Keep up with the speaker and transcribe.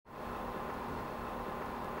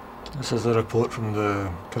This is a report from the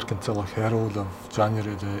Kirkintilloch Herald of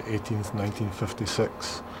January the 18th,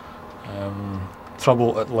 1956.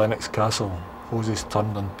 Trouble at Lennox Castle. Hoses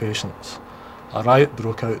turned on patients. A riot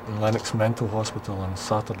broke out in Lennox Mental Hospital on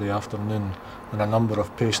Saturday afternoon when a number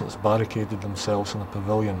of patients barricaded themselves in a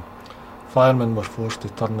pavilion. Firemen were forced to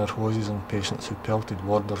turn their hoses on patients who pelted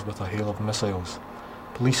warders with a hail of missiles.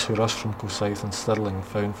 Police who rushed from Cosyth and Stirling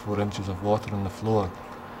found 4 inches of water on the floor.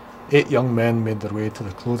 8 young men made their way to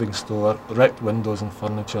the clothing store, wrecked windows and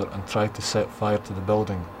furniture and tried to set fire to the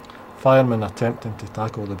building. Firemen attempting to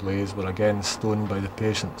tackle the blaze were again stoned by the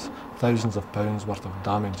patients. Thousands of pounds worth of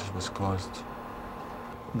damage was caused.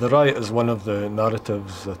 The riot is one of the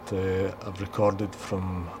narratives that I've recorded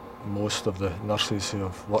from most of the nurses who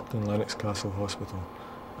have worked in Lennox Castle Hospital.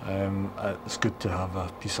 It's good to have a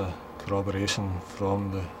piece of corroboration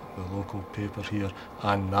from the local paper here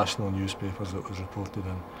and national newspapers that was reported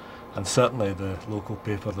in. And certainly the local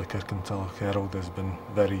paper, the Kirkintilloch Herald, has been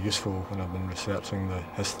very useful when I've been researching the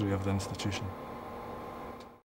history of the institution.